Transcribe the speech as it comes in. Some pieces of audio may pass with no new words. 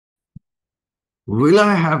Will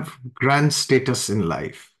I have grand status in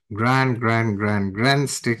life? Grand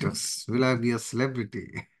status. Will I be a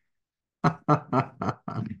celebrity?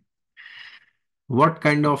 What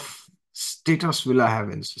kind of status will I have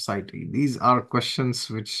in society? These are questions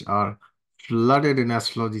which are flooded in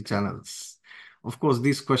astrology channels. Of course,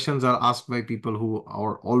 these questions are asked by people who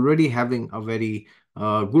are already having a very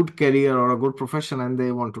good career or a good profession, and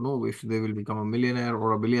they want to know if they will become a millionaire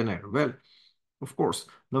or a billionaire. Well, of course,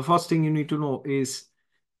 the first thing you need to know is,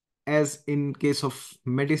 as in case of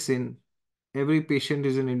medicine, every patient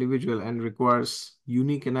is an individual and requires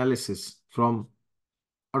unique analysis from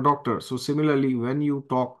a doctor. So similarly, when you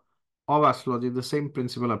talk of astrology, the same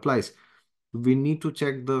principle applies. We need to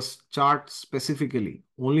check the chart specifically.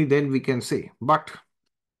 Only then we can say. But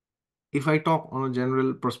if I talk on a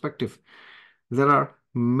general perspective, there are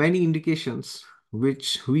many indications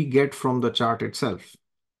which we get from the chart itself.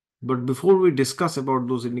 But before we discuss about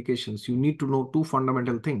those indications, you need to know two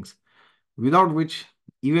fundamental things, without which,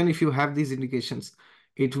 even if you have these indications,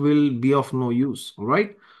 it will be of no use. All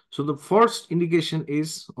right. So the first indication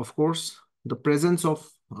is, of course, the presence of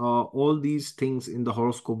all these things in the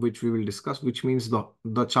horoscope, which we will discuss, which means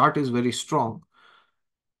the chart is very strong.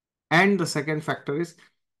 And the second factor is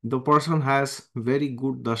the person has very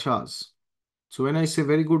good dashas. So when I say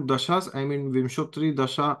very good dashas, I mean Vimshotri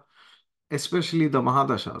dasha, especially the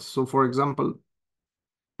Mahadashas. So for example,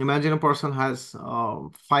 imagine a person has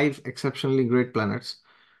five exceptionally great planets,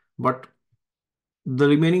 but the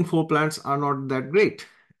remaining four planets are not that great.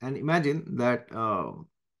 And imagine that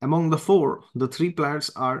among the four, the three planets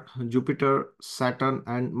are Jupiter, Saturn,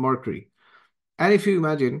 and Mercury. And if you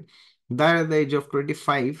imagine that at the age of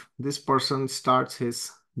 25, this person starts his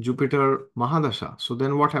Jupiter Mahadasha. So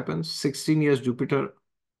then what happens? 16 years Jupiter,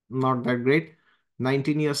 not that great.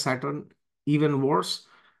 19 years Saturn, even worse.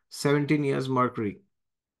 17 years Mercury.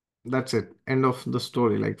 That's it. End of the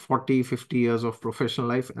story. Like 40, 50 years of professional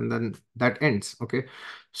life, and then that ends. Okay.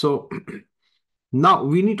 So now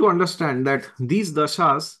we need to understand that these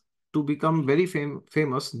dashas, to become very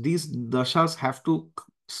famous, these dashas have to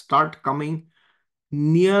start coming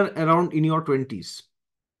near around in your 20s.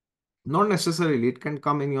 Not necessarily, it can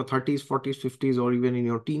come in your 30s, 40s, 50s, or even in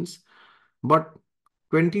your teens. But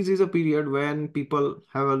 20s is a period when people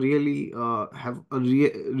have a really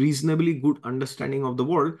reasonably good understanding of the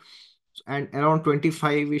world, and around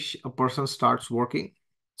 25ish a person starts working.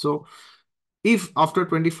 So if after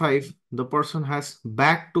 25 the person has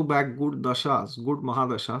back to back good dashas, good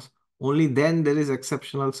mahadashas, only then there is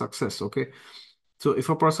exceptional success. Okay. So if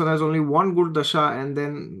a person has only one good dasha and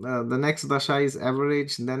then the next dasha is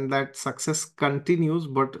average, then that success continues,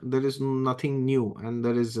 but there is nothing new and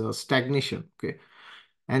there is stagnation. Okay.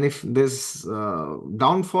 And if there's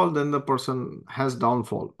downfall, then the person has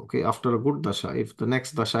downfall. Okay. After a good dasha, if the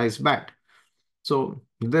next dasha is bad. So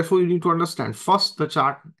therefore you need to understand first the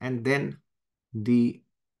chart and then the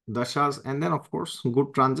dashas, and then of course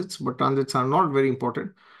good transits, but transits are not very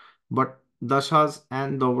important, but dashas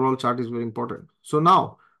and the overall chart is very important. So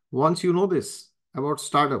now, once you know this about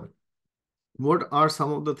stardom, what are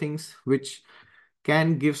some of the things which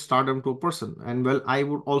can give stardom to a person? And well, I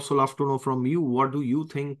would also love to know from you, what do you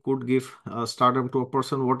think could give stardom to a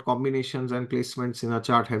person? What combinations and placements in a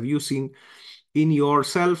chart have you seen in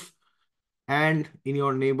yourself and in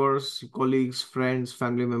your neighbors, colleagues, friends,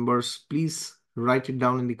 family members? Please write it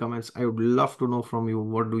down in the comments. I would love to know from you,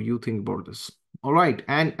 what do you think about this? All right.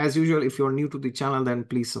 And as usual, if you're new to the channel, then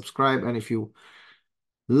please subscribe. And if you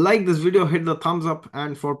like this video, hit the thumbs up.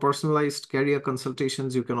 And for personalized career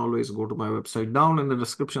consultations, you can always go to my website down in the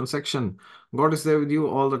description section. God is there with you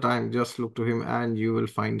all the time. Just look to him and you will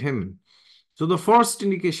find him. So the first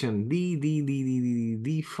indication,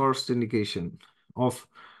 the first indication of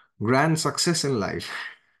grand success in life.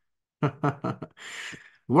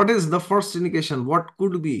 What is the first indication? What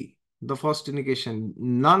could be the first indication?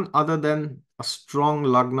 None other than a strong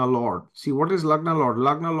Lagna Lord. See, what is Lagna Lord?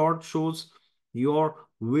 Lagna Lord shows your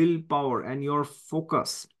willpower and your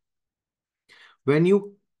focus. When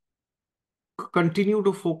you continue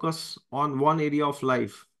to focus on one area of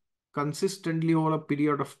life consistently over a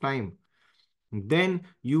period of time, then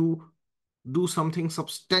you do something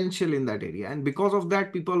substantial in that area, and because of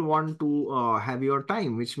that people want to have your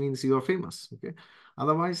time, which means you are famous. Okay,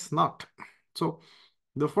 otherwise not. So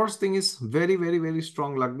the first thing is very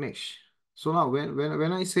strong Lagnesh. So now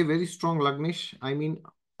when I say very strong Lagnesh, I mean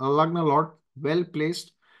a Lagna Lord well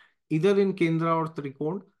placed either in Kendra or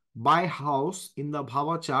Trikon by house in the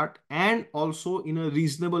Bhava chart, and also in a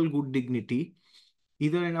reasonable good dignity,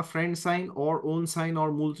 either in a friend sign or own sign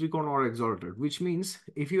or multrikon or exalted, which means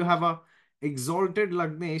if you have a exalted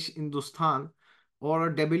Lagnesh in Dusthan, or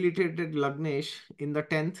a debilitated Lagnesh in the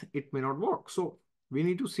 10th, it may not work. So we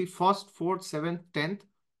need to see first, fourth, seventh, 10th,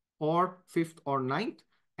 or fifth or ninth.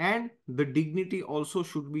 And the dignity also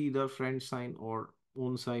should be either friend sign or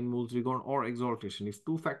own sign, mool trigon, or exaltation. If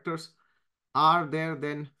two factors are there,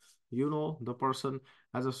 then the person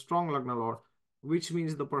has a strong Lagna Lord, which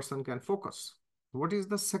means the person can focus. What is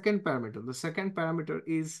the second parameter? The second parameter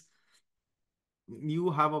is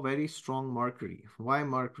you have a very strong Mercury. Why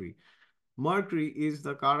Mercury? Mercury is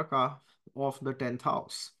the Karaka of the 10th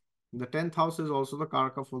house. The 10th house is also the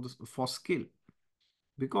Karaka for skill,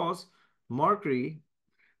 because Mercury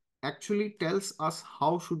actually tells us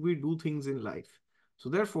how should we do things in life. So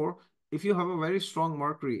therefore, if you have a very strong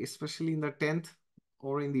Mercury, especially in the 10th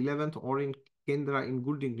or in the 11th or in Kendra in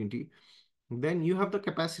good dignity, then you have the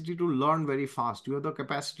capacity to learn very fast. You have the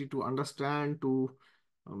capacity to understand, to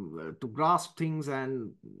grasp things,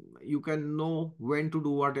 and you can know when to do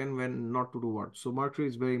what and when not to do what. So Mercury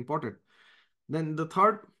is very important. Then the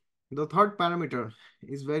third parameter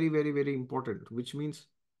is very, very, very important, which means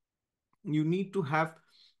you need to have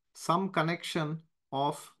some connection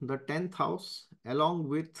of the 10th house along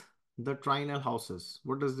with the trinal houses.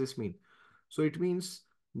 What does this mean? So it means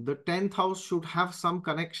the 10th house should have some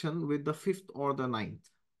connection with the 5th or the ninth.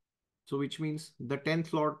 So which means the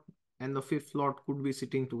 10th lord and the 5th lord could be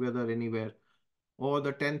sitting together anywhere, or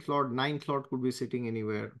the 10th lord, ninth lord could be sitting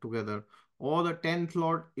anywhere together, or the 10th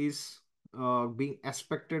lord is being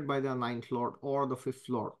aspected by the ninth lord or the 5th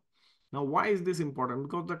lord. Now, why is this important?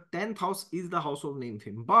 Because the 10th house is the house of name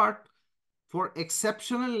fame. But for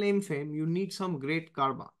exceptional name fame, you need some great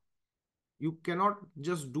karma. You cannot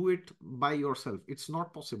just do it by yourself. It's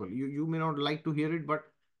not possible. You may not like to hear it, but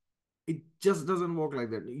it just doesn't work like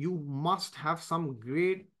that. You must have some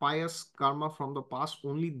great pious karma from the past.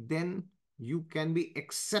 Only then you can be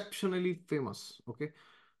exceptionally famous. Okay.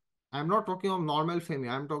 I'm not talking of normal fame.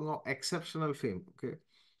 I'm talking of exceptional fame. Okay.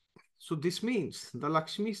 So this means the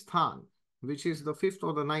Lakshmi Sthan, which is the 5th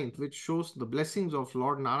or the ninth, which shows the blessings of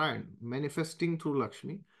Lord Narayan manifesting through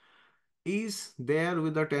Lakshmi, is there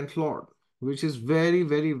with the 10th Lord, which is very,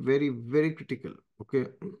 very, very, very critical. Okay.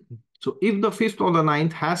 So if the 5th or the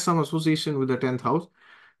ninth has some association with the 10th house,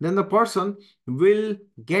 then the person will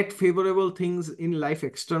get favorable things in life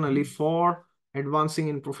externally for advancing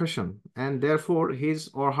in profession. And therefore, his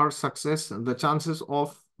or her success, the chances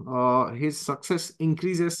of his success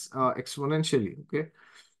increases exponentially. Okay.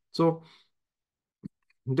 So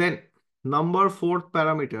then number fourth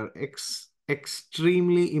parameter,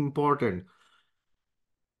 extremely important.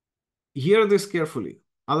 Hear this carefully.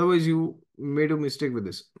 Otherwise, you made a mistake with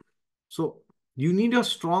this. So you need a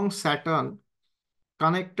strong Saturn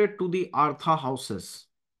connected to the Artha houses.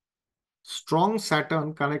 Strong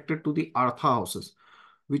Saturn connected to the Artha houses,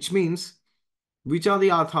 which means, which are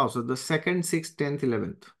the Artha houses? The 2nd, 6th, 10th,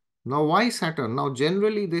 11th. Now, why Saturn? Now,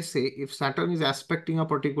 generally, they say if Saturn is aspecting a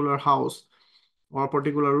particular house or a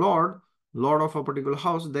particular lord of a particular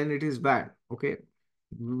house, then it is bad, okay,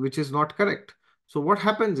 which is not correct. So what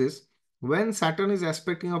happens is, when Saturn is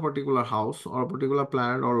aspecting a particular house or a particular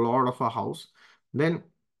planet or lord of a house, then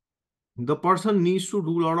the person needs to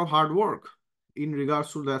do a lot of hard work in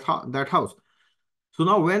regards to that house. So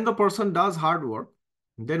now when the person does hard work,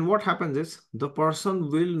 then what happens is the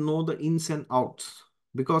person will know the ins and outs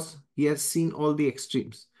because he has seen all the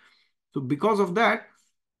extremes. So because of that,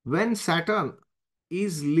 when Saturn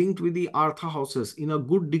is linked with the Artha houses in a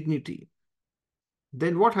good dignity,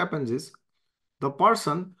 then what happens is the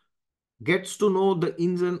person gets to know the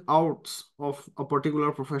ins and outs of a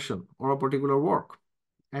particular profession or a particular work.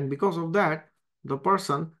 And because of that, the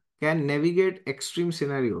person can navigate extreme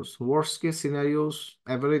scenarios, worst case scenarios,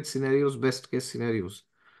 average scenarios, best case scenarios.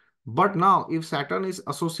 But now, if Saturn is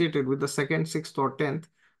associated with the 2nd, 6th, or 10th,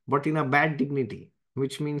 but in a bad dignity,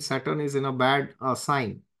 which means Saturn is in a bad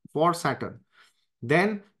sign for Saturn,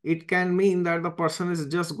 then it can mean that the person is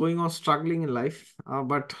just going on struggling in life,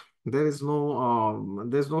 but there's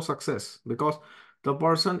no success because the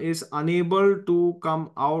person is unable to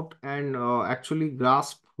come out and actually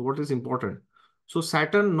grasp what is important. So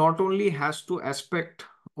Saturn not only has to aspect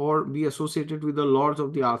or be associated with the lords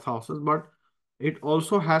of the earth houses, but it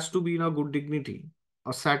also has to be in a good dignity.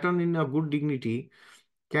 A Saturn in a good dignity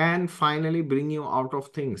can finally bring you out of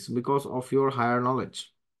things because of your higher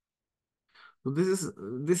knowledge. So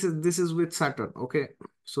this is with Saturn. Okay.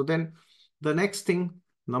 So then the next thing,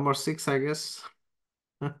 number six, I guess.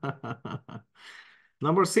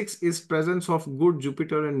 Number six is presence of good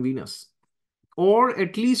Jupiter and Venus, or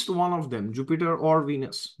at least one of them, Jupiter or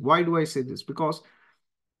Venus. Why do I say this? Because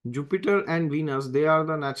Jupiter and Venus, they are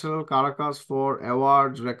the natural karakas for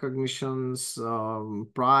awards, recognitions,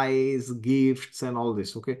 prize, gifts, and all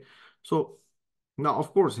this. Okay. So now,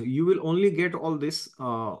 of course, you will only get all this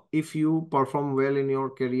if you perform well in your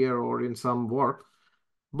career or in some work.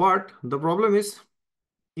 But the problem is,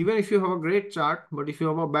 even if you have a great chart, but if you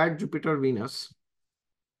have a bad Jupiter Venus,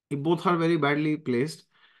 if both are very badly placed,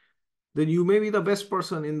 then you may be the best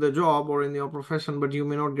person in the job or in your profession, but you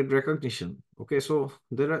may not get recognition. Okay, so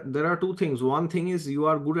there are two things. One thing is you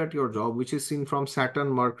are good at your job, which is seen from Saturn,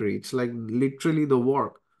 Mercury. It's like literally the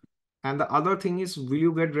work. And the other thing is, will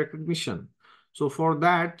you get recognition? So for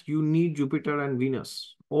that, you need Jupiter and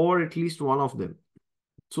Venus, or at least one of them.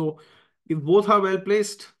 So if both are well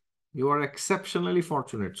placed, you are exceptionally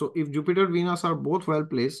fortunate. So if Jupiter, Venus are both well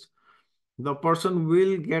placed, the person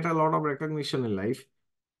will get a lot of recognition in life,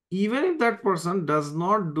 even if that person does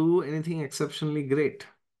not do anything exceptionally great.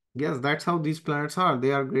 Yes, that's how these planets are.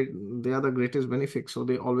 They are great. They are the greatest benefic. So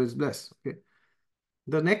they always bless. Okay.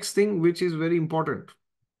 The next thing, which is very important,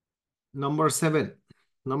 number seven.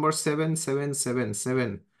 Number seven, seven, seven,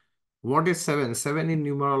 seven. What is seven? Seven in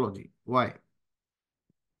numerology. Why?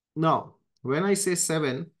 Now, when I say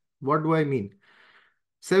seven, what do I mean?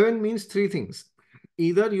 Seven means three things.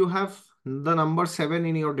 Either you have the number seven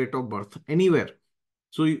in your date of birth, anywhere.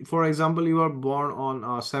 So, for example, you are born on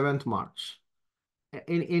 7th March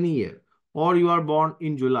in any year, or you are born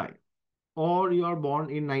in July, or you are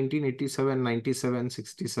born in 1987, 97,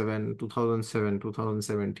 67, 2007,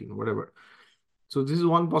 2017, whatever. So this is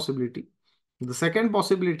one possibility. The second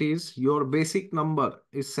possibility is your basic number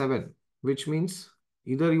is 7, which means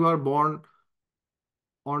either you are born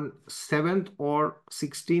on 7th or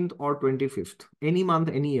 16th or 25th, any month,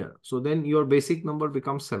 any year. So then your basic number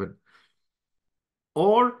becomes 7.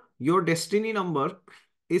 Or your destiny number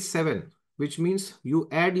is 7, which means you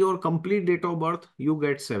add your complete date of birth, you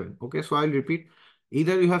get 7. Okay, so I'll repeat.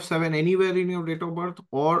 Either you have 7 anywhere in your date of birth,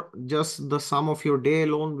 or just the sum of your day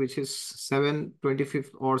alone, which is 7,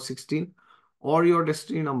 25th, or 16, or your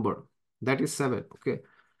destiny number, that is 7. Okay.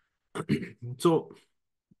 So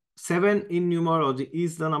 7 in numerology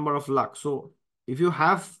is the number of luck. So if you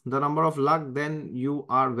have the number of luck, then you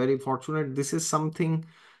are very fortunate. This is something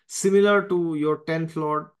similar to your 10th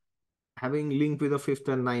lord having link with the 5th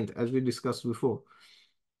and ninth, as we discussed before.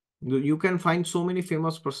 You can find so many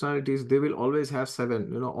famous personalities, they will always have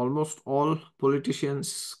 7. Almost all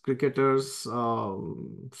politicians, cricketers,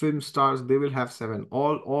 film stars, they will have 7.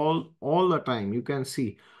 All the time. You can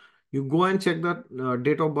see. You go and check the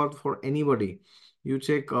date of birth for anybody. You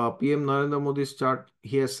check PM Narendra Modi's chart,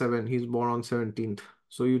 he has 7. He's born on 17th.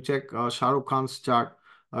 So you check Shah Rukh Khan's chart,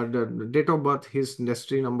 the date of birth, his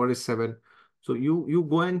destiny number is 7. So you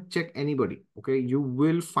go and check anybody. Okay, you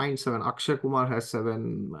will find 7. Akshay Kumar has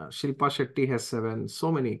 7. Shilpa Shetty has 7.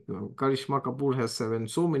 So many. Karishma Kapoor has 7.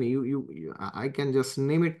 So many. I can just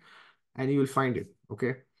name it, and you will find it.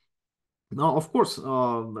 Okay. Now, of course,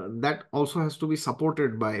 that also has to be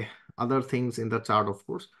supported by other things in the chart, of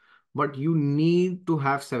course. But you need to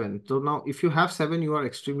have 7. So now, if you have 7, you are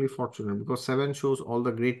extremely fortunate, because 7 shows all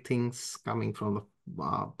the great things coming from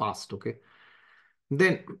the past. Okay.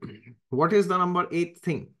 Then, what is the number 8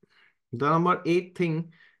 thing? The number 8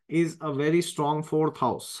 thing is a very strong fourth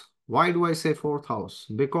house. Why do I say fourth house?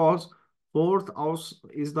 Because fourth house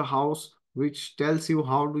is the house which tells you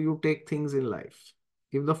how do you take things in life.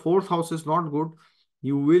 If the fourth house is not good,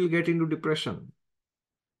 you will get into depression,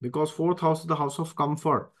 because fourth house is the house of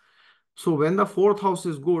comfort. So when the fourth house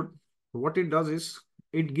is good, what it does is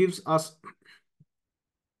it gives us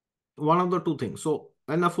one of the two things. So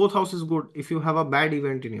when the fourth house is good, if you have a bad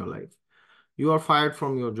event in your life, you are fired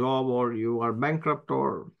from your job, or you are bankrupt,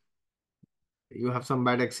 or you have some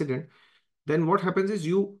bad accident, then what happens is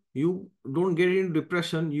you don't get into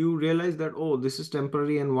depression. You realize that, oh, this is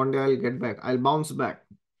temporary, and one day I'll get back, I'll bounce back.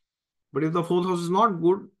 But if the fourth house is not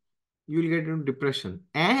good, you'll get into depression.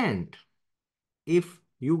 And if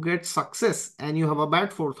you get success and you have a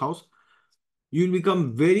bad fourth house, you'll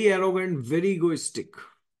become very arrogant, very egoistic,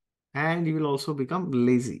 and you will also become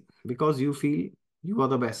lazy, because you feel you are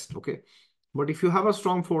the best. Okay. But if you have a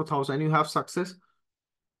strong fourth house and you have success,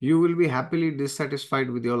 you will be happily dissatisfied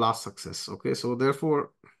with your last success. Okay. So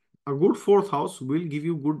therefore, a good fourth house will give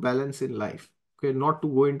you good balance in life. Okay. Not to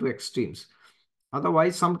go into extremes.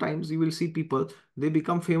 Otherwise, sometimes you will see people, they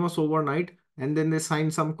become famous overnight, and then they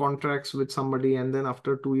sign some contracts with somebody, and then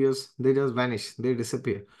after 2 years, they just vanish, they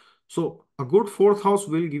disappear. So a good fourth house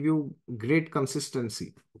will give you great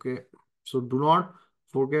consistency. Okay. So do not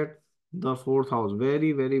forget the fourth house.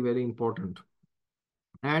 Very, very, very important.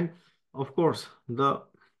 And of course, the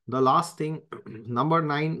last thing, number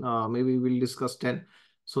 9, maybe we'll discuss 10.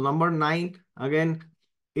 So number 9 again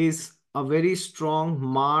is a very strong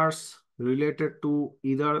Mars related to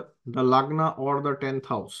either the Lagna or the 10th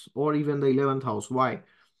house or even the 11th house. Why?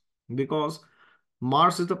 Because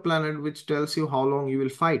Mars is the planet which tells you how long you will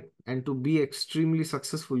fight. And to be extremely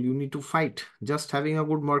successful, you need to fight. Just having a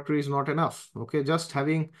good Mercury is not enough. Okay, just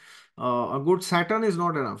having a good Saturn is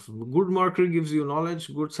not enough. Good Mercury gives you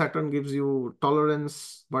knowledge, good Saturn gives you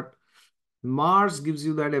tolerance, but Mars gives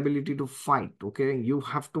you that ability to fight. Okay, you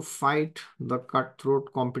have to fight the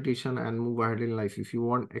cutthroat competition and move ahead in life if you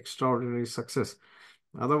want extraordinary success.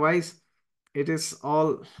 Otherwise, it is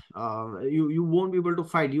all you won't be able to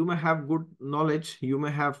fight. You may have good knowledge, you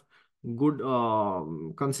may have good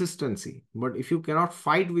consistency, but if you cannot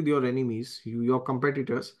fight with your enemies, your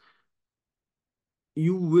competitors,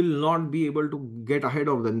 you will not be able to get ahead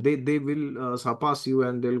of them. They will surpass you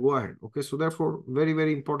and they'll go ahead. Okay, so therefore very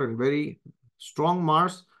very important, very strong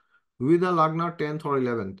Mars with a Lagna 10th or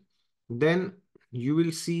 11th. Then you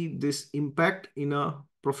will see this impact in a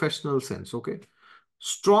professional sense. Okay,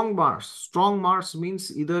 strong Mars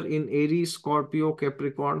means either in Aries, Scorpio,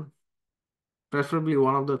 Capricorn, preferably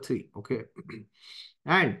one of the three. Okay,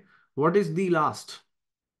 and what is the last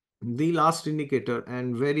indicator,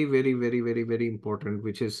 and very very very very very important,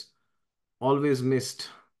 which is always missed,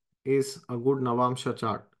 is a good Navamsha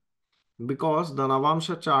chart, because the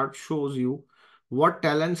Navamsha chart shows you what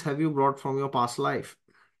talents have you brought from your past life.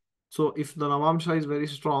 So if the Navamsha is very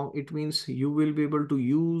strong, it means you will be able to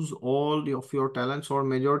use all of your talents or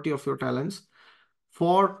majority of your talents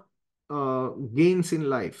for gains in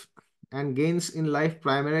life. And gains in life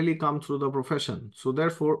primarily come through the profession. So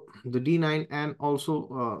therefore, the D9, and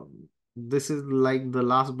also this is like the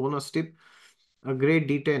last bonus tip, a great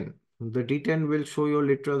D10. The D10 will show your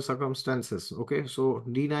literal circumstances. Okay, so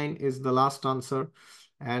D9 is the last answer,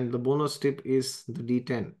 and the bonus tip is the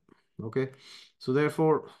D10. Okay, so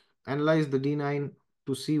therefore, analyze the D9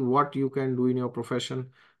 to see what you can do in your profession,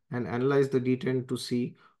 and analyze the D10 to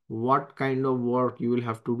see what kind of work you will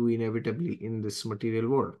have to do inevitably in this material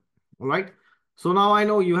world. All right. So now I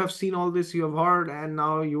know you have seen all this, you have heard, and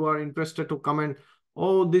now you are interested to comment.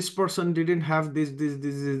 Oh, this person didn't have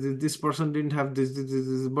this person didn't have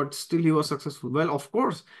this, but still he was successful. Well, of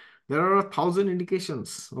course, there are 1,000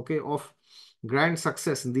 indications, okay, of grand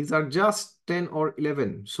success. These are just 10 or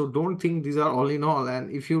 11. So don't think these are all in all. And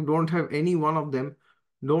if you don't have any one of them,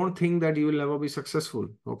 don't think that you will never be successful,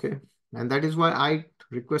 okay? And that is why I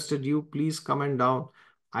requested you, please comment down.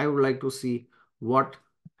 I would like to see what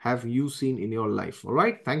have you seen in your life. All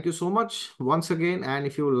right, thank you so much once again, and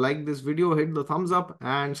if you like this video, hit the thumbs up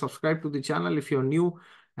and subscribe to the channel if you're new.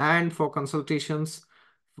 And for consultations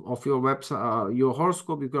of your website, your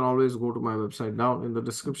horoscope, you can always go to my website down in the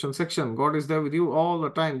description section. God is there with you all the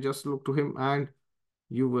time. Just look to him and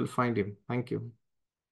you will find him. Thank you.